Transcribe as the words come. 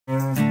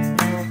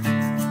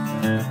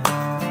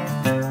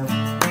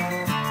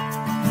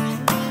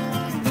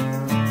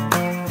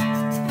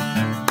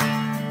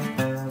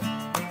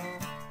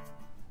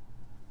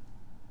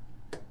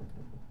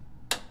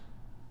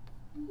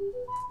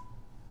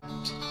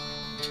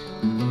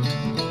Hey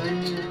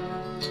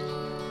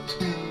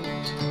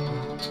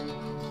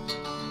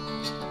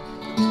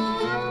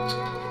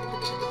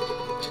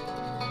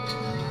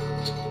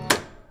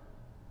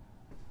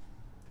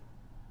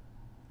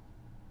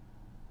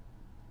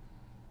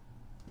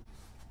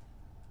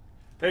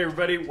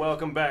everybody,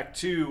 welcome back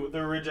to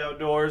The Ridge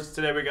Outdoors.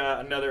 Today we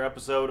got another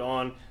episode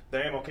on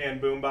the ammo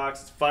can boombox.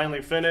 It's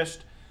finally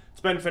finished.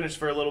 It's been finished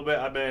for a little bit.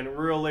 I've been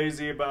real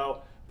lazy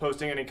about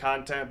posting any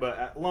content, but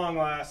at long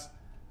last,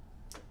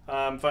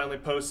 I'm finally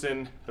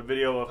posting a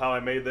video of how I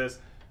made this.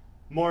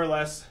 More or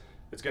less,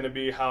 it's going to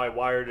be how I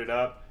wired it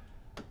up.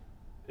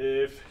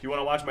 If you want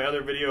to watch my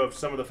other video of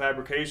some of the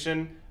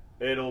fabrication,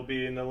 it'll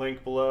be in the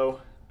link below.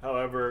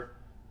 However,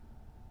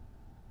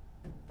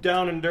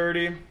 down and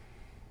dirty,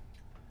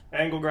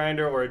 angle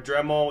grinder or a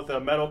Dremel with a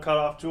metal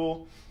cutoff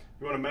tool.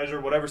 You want to measure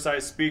whatever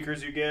size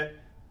speakers you get.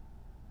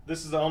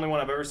 This is the only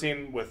one I've ever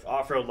seen with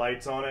off-road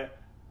lights on it.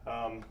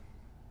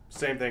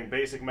 Same thing,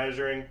 basic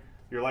measuring,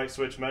 your light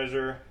switch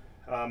measure.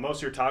 Most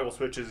of your toggle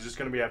switches is just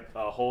going to be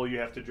a hole you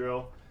have to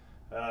drill.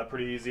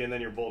 Pretty easy. And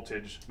then your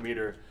voltage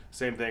meter,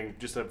 same thing,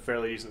 just a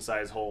fairly decent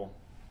size hole.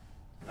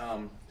 If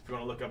you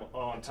want to look up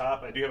on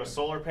top, I do have a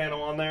solar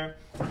panel on there.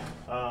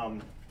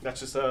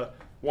 That's just a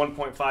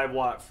 1.5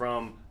 watt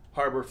from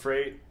Harbor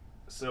Freight.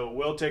 So it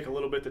will take a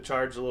little bit to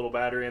charge the little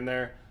battery in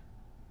there,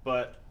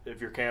 but if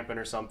you're camping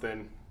or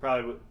something,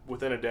 probably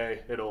within a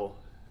day it'll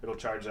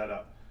charge that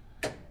up.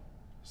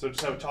 So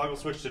just have a toggle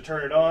switch to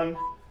turn it on.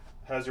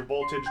 Has your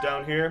voltage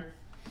down here,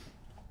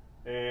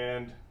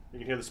 and you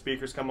can hear the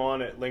speakers come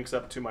on. It links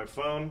up to my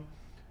phone.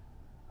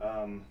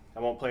 I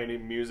won't play any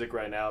music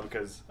right now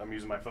because I'm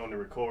using my phone to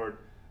record.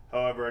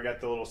 However, I got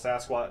the little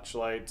Sasquatch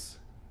lights,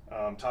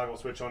 toggle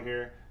switch on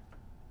here.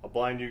 I'll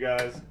blind you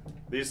guys.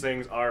 These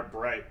things are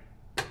bright.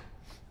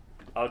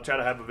 I'll try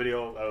to have a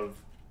video of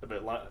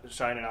it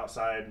shining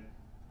outside,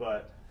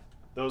 but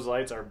those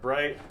lights are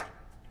bright.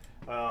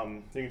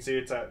 You can see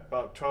it's at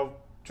about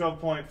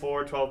 12.4,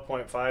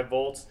 12.5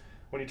 volts.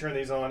 When you turn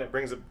these on, it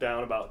brings it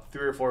down about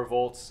 3 or 4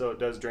 volts, so it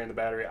does drain the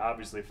battery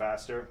obviously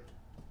faster.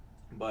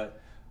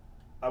 But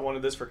I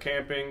wanted this for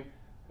camping,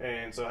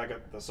 and so I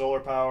got the solar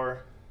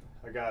power.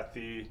 I got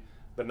the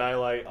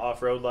Nilight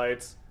off-road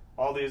lights.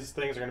 All these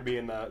things are going to be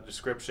in the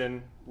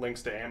description,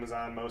 links to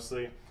Amazon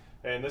mostly.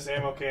 And this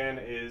ammo can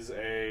is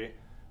a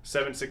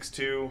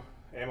 7.62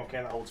 ammo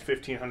can that holds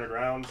 1,500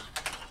 rounds.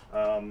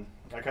 I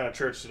kind of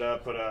churched it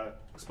up, put a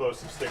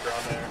explosive sticker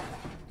on there,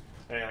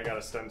 and I got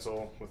a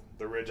stencil with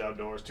the Ridge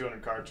Outdoors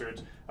 200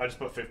 cartridge. I just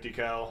put 50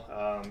 cal,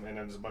 and then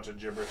there's a bunch of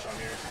gibberish on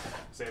here.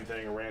 Same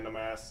thing, a random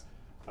ass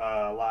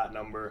lot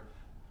number,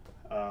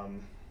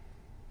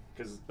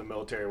 because the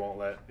military won't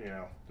let, they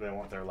don't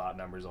want their lot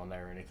numbers on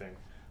there or anything.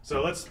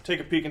 So let's take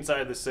a peek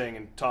inside this thing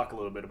and talk a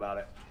little bit about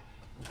it.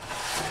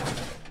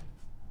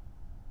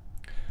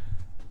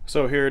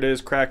 So here it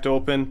is, cracked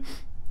open.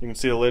 You can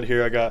see the lid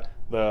here. I got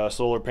the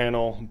solar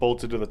panel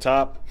bolted to the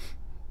top.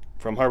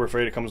 From Harbor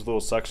Freight, it comes with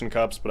little suction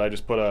cups, but I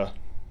just put a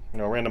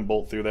random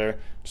bolt through there.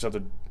 Just have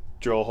to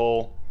drill a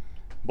hole,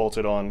 bolt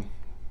it on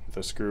with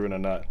a screw and a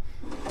nut.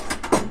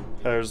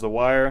 There's the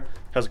wire.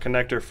 Has a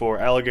connector for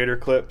alligator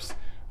clips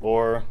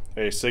or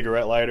a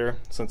cigarette lighter,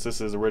 since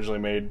this is originally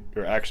made,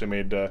 or actually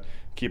made to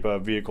keep a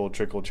vehicle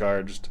trickle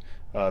charged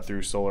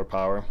through solar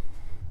power.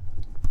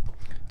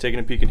 Taking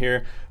a peek in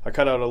here, I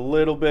cut out a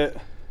little bit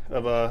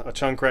of a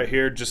chunk right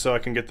here just so I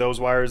can get those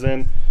wires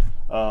in.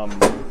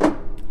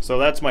 So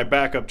that's my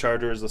backup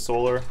charger, is the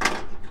solar,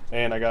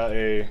 and I got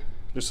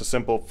just a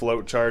simple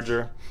float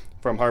charger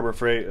from Harbor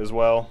Freight as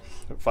well,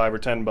 $5 or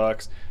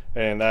 $10,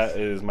 and that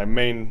is my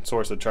main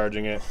source of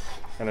charging it.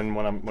 And then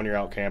when you're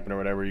out camping or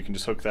whatever, you can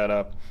just hook that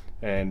up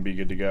and be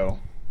good to go.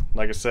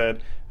 Like I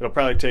said, it'll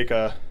probably take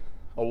a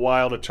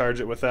while to charge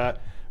it with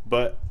that,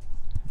 but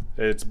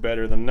it's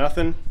better than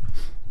nothing.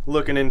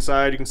 Looking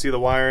inside, you can see the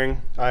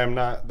wiring. I am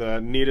not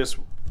the neatest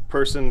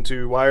person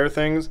to wire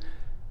things,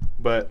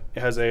 but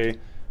it has a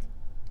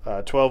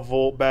 12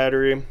 volt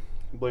battery.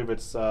 I believe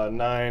it's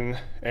 9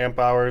 amp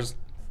hours.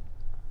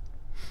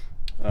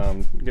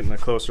 Getting a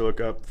closer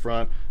look up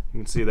front, you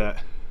can see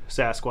that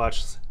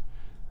Sasquatch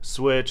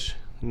switch,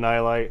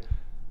 Nilight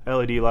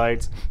LED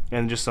lights,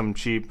 and just some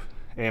cheap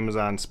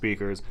Amazon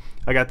speakers.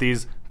 I got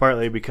these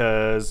partly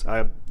because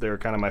they're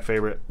kind of my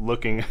favorite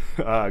looking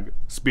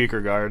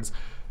speaker guards.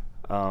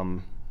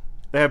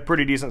 They have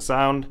pretty decent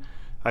sound.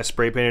 I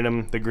spray painted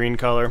them the green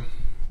color.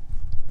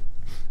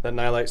 That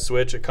Nilight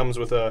switch, it comes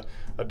with a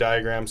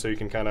diagram so you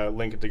can kind of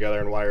link it together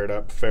and wire it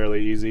up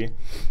fairly easy.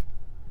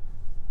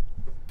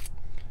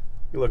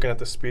 You're looking at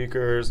the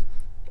speakers.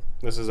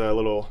 This is a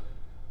little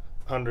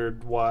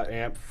 100 watt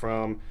amp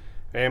from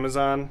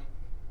Amazon.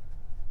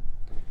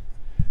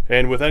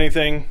 And with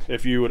anything,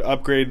 if you would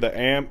upgrade the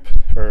amp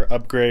or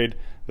upgrade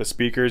the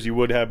speakers, you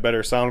would have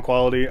better sound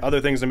quality.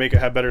 Other things to make it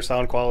have better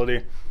sound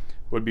quality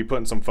would be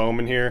putting some foam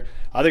in here.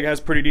 I think it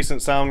has pretty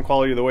decent sound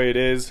quality the way it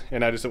is,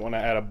 and I just didn't want to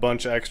add a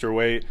bunch of extra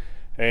weight,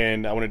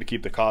 and I wanted to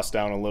keep the cost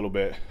down a little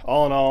bit.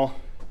 All in all,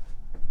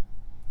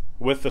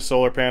 with the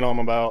solar panel, I'm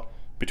about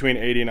between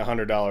 $80 and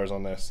 $100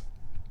 on this.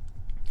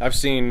 I've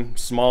seen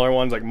smaller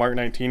ones like Mark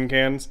 19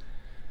 cans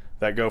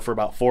that go for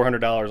about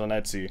 $400 on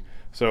Etsy.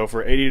 So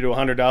for $80 to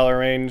 $100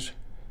 range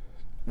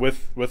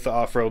with the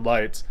off-road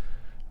lights,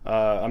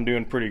 I'm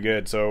doing pretty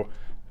good. So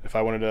if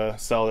I wanted to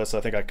sell this,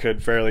 I think I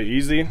could fairly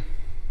easy.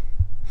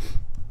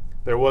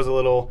 There was a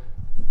little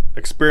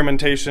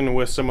experimentation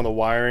with some of the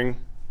wiring.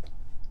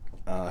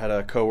 Had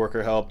a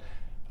coworker help.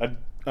 I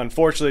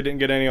unfortunately didn't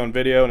get any on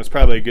video, and it's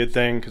probably a good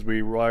thing because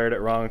we wired it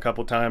wrong a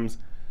couple times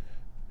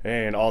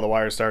and all the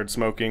wires started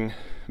smoking.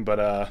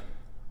 But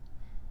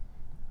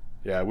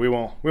yeah, we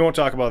won't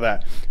talk about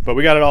that. But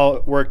we got it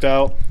all worked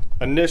out.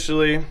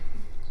 Initially,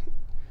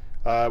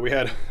 we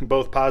had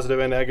both positive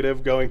and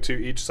negative going to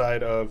each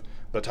side of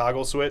the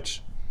toggle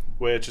switch,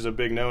 which is a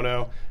big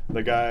no-no.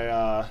 The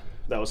guy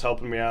that was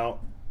helping me out,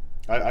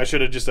 I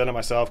should have just done it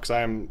myself because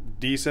I am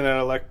decent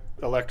at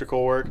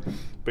electrical work,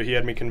 but he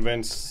had me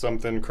convinced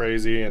something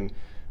crazy, and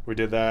we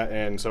did that.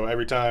 And so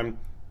every time,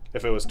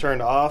 if it was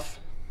turned off,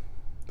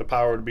 the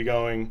power would be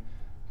going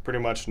pretty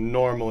much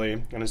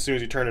normally, and as soon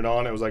as you turn it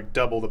on, it was like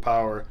double the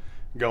power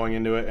going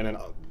into it, and then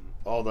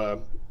all the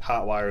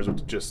hot wires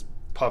would just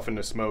puff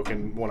into smoke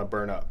and want to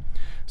burn up.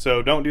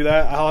 So don't do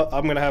that.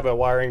 I'm going to have a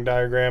wiring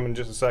diagram in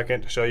just a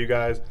second to show you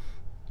guys.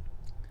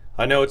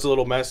 I know it's a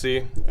little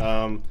messy.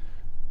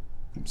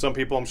 Some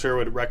people I'm sure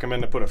would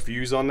recommend to put a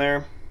fuse on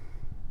there,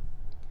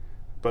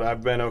 but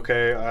I've been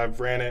okay. I've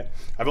ran it.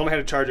 I've only had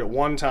to charge it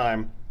one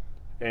time,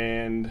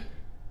 and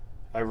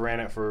I've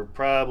ran it for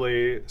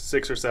probably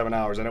 6 or 7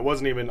 hours, and it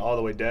wasn't even all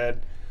the way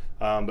dead,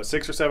 but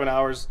 6 or 7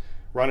 hours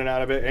running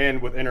out of it,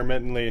 and with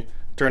intermittently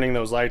turning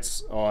those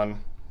lights on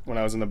when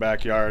I was in the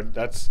backyard.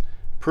 That's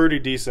pretty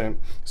decent.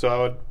 So I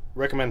would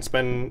recommend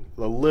spending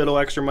a little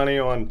extra money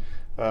on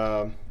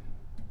a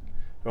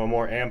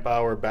more amp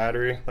hour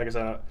battery. Like I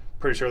said, I'm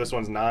pretty sure this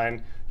one's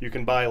 9. You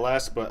can buy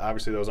less, but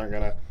obviously those aren't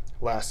gonna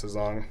last as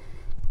long.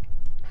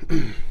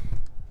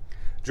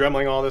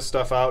 Dremeling all this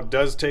stuff out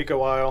does take a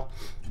while,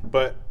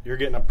 but you're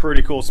getting a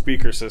pretty cool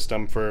speaker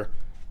system for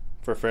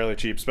fairly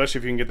cheap, especially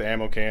if you can get the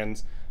ammo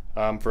cans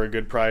for a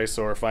good price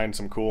or find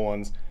some cool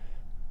ones.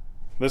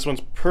 This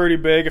one's pretty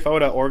big. If I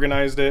would have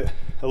organized it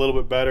a little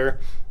bit better,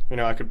 you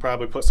know, I could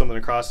probably put something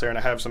across there and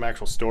I have some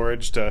actual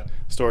storage to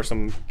store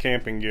some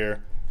camping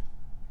gear.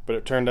 But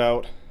it turned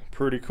out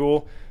pretty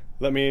cool.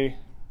 Let me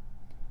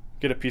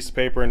get a piece of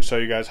paper and show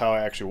you guys how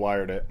I actually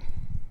wired it.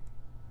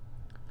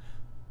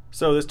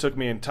 So this took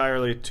me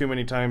entirely too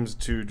many times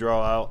to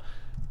draw out.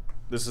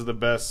 This is the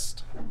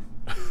best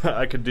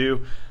I could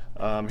do.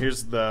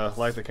 Here's the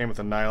light that came with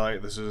the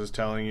Nilight. This is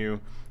telling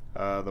you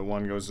the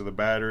one goes to the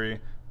battery.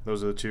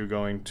 Those are the two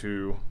going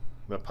to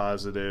the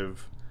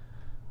positive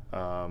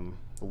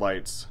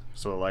lights.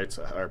 So the lights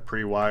are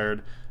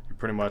pre-wired. You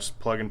pretty much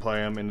plug and play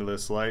them into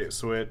this light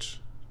switch,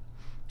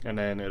 and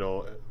then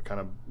it'll kind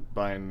of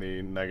bind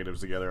the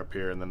negatives together up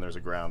here, and then there's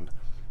a ground.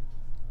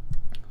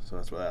 So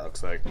that's what that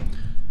looks like.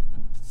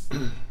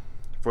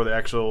 For the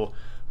actual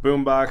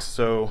boombox,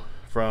 so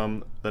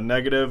from the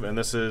negative, and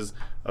this is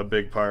a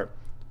big part,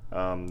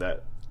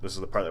 this is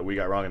the part that we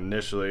got wrong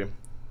initially.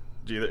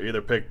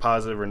 Either pick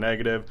positive or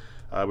negative.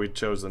 We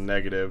chose the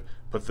negative.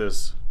 Put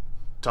this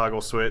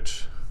toggle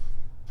switch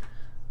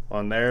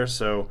on there,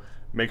 so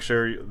make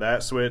sure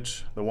that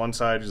switch, the one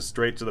side is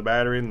straight to the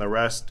battery, and the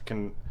rest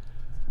can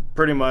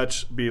pretty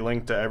much be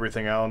linked to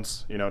everything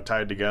else, you know,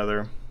 tied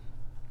together.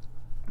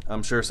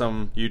 I'm sure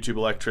some YouTube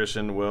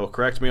electrician will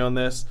correct me on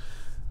this.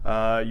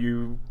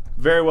 You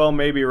very well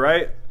may be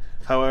right.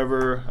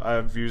 However,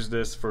 I've used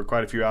this for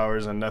quite a few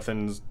hours and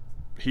nothing's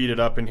heated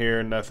up in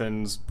here,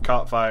 nothing's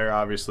caught fire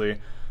obviously,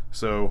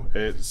 so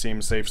it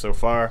seems safe so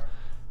far.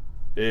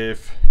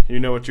 If you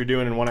know what you're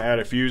doing and want to add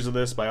a fuse to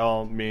this, by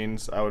all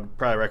means, I would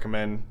probably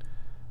recommend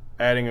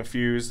adding a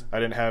fuse. I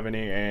didn't have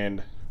any,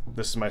 and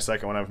this is my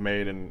second one I've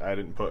made, and I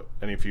didn't put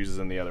any fuses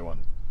in the other one.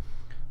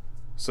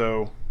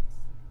 So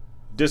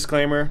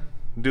disclaimer,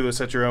 do this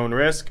at your own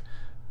risk.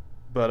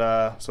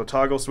 But so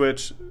toggle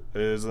switch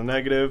is the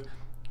negative,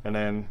 and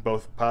then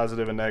both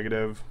positive and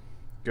negative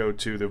go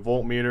to the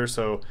voltmeter,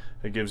 so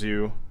it gives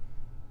you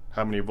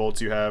how many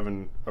volts you have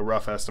and a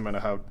rough estimate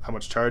of how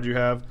much charge you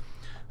have.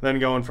 Then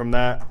going from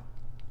that,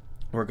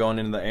 we're going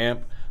into the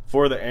amp.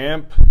 For the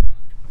amp,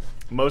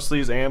 most of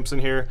these amps in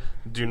here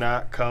do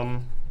not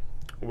come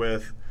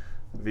with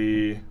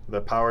the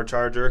power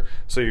charger,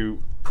 so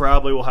you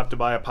probably will have to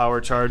buy a power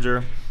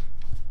charger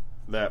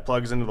that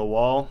plugs into the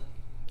wall,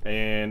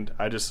 and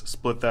I just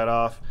split that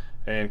off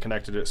and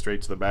connected it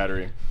straight to the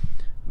battery.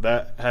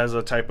 That has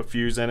a type of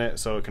fuse in it,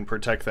 so it can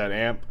protect that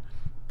amp.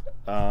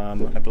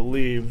 I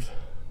believe,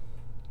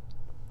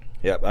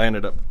 yep, I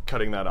ended up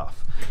cutting that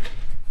off.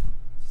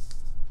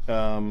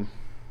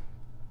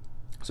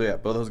 So yeah,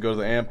 both of those go to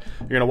the amp.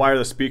 You're gonna wire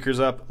the speakers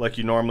up like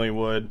you normally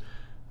would.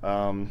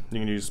 You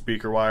can use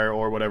speaker wire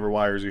or whatever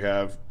wires you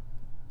have.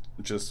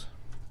 Just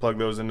plug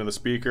those into the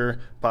speaker,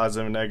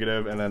 positive and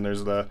negative, and then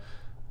there's the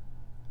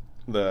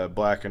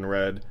black and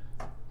red,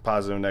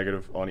 positive and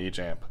negative on each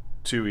amp.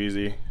 Too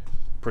easy,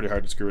 pretty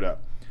hard to screw it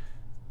up.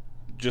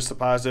 Just the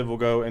positive will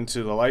go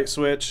into the light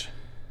switch,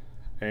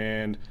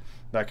 and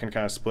that can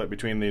kind of split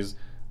between these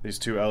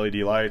two LED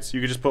lights.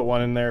 You could just put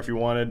one in there if you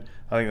wanted.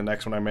 I think the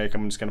next one I make,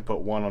 I'm just going to put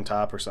one on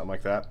top or something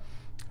like that.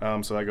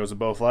 So that goes to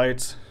both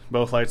lights.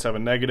 Both lights have a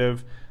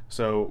negative,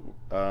 so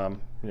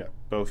yeah,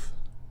 both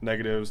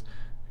negatives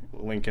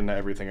link into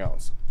everything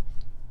else.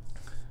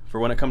 For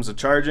when it comes to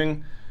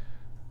charging,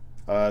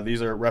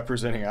 these are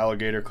representing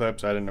alligator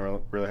clips. I didn't really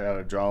know how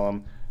to draw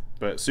them,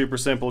 but super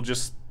simple,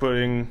 just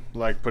putting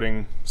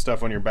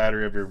stuff on your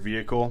battery of your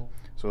vehicle.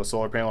 So the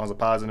solar panel has a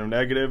positive and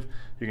negative.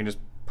 You can just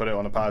put it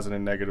on the positive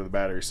and negative of the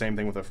battery. Same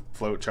thing with a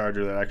float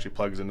charger that actually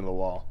plugs into the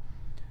wall.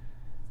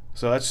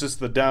 So that's just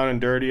the down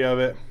and dirty of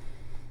it.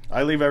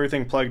 I leave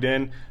everything plugged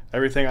in.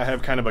 Everything I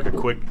have kind of like a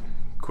quick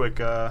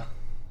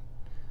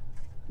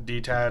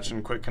detach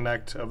and quick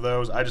connect of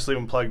those. I just leave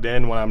them plugged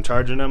in when I'm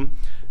charging them,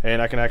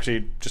 and I can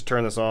actually just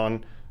turn this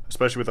on,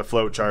 especially with a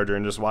float charger,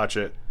 and just watch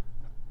it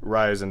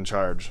rise and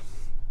charge.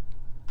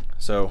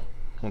 So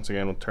once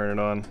again, we'll turn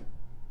it on.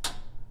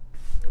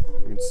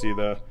 You can see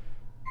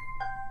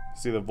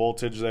the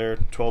voltage there,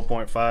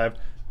 12.5. I'm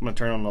gonna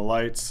turn on the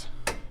lights,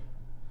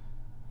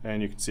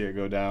 and you can see it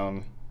go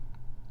down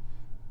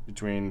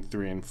between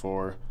 3 and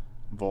 4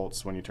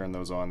 volts when you turn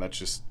those on. That's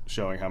just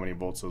showing how many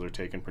volts those are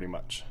taking pretty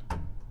much.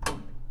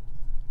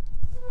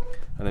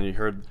 And then you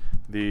heard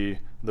the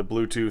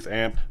Bluetooth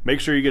amp. Make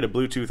sure you get a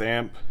Bluetooth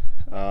amp.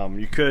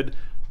 You could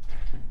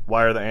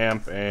wire the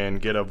amp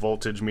and get a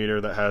voltage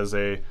meter that has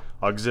a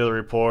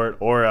auxiliary port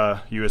or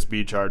a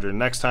USB charger.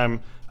 Next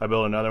time I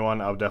build another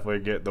one, I'll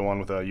definitely get the one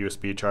with a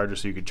USB charger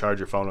so you could charge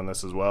your phone on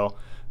this as well.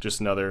 Just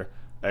another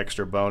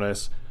extra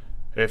bonus.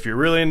 If you're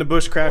really into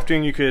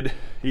bushcrafting, you could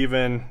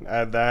even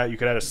add that. You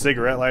could add a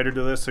cigarette lighter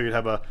to this so you'd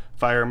have a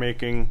fire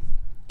making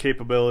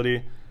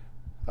capability.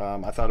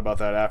 I thought about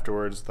that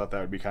afterwards, thought that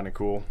would be kind of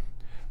cool.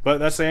 But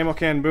that's the ammo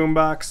can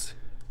boombox.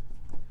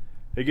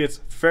 It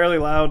gets fairly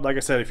loud. Like I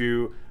said, if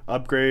you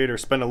upgrade or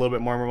spend a little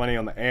bit more money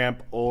on the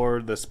amp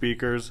or the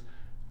speakers,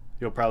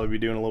 you'll probably be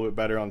doing a little bit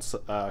better on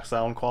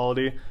sound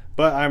quality.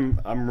 But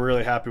I'm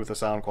really happy with the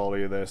sound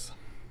quality of this.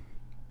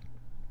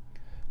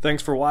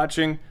 Thanks for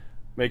watching.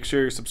 Make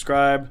sure you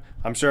subscribe.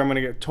 I'm sure I'm going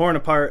to get torn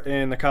apart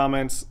in the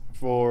comments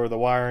for the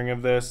wiring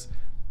of this.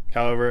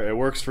 However, it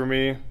works for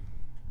me.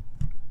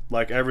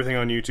 Like everything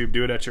on YouTube,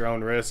 do it at your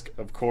own risk,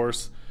 of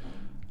course.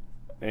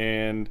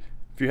 And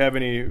if you have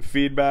any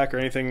feedback or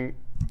anything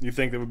you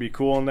think that would be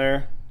cool in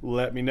there,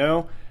 let me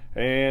know.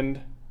 And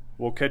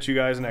we'll catch you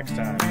guys next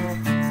time.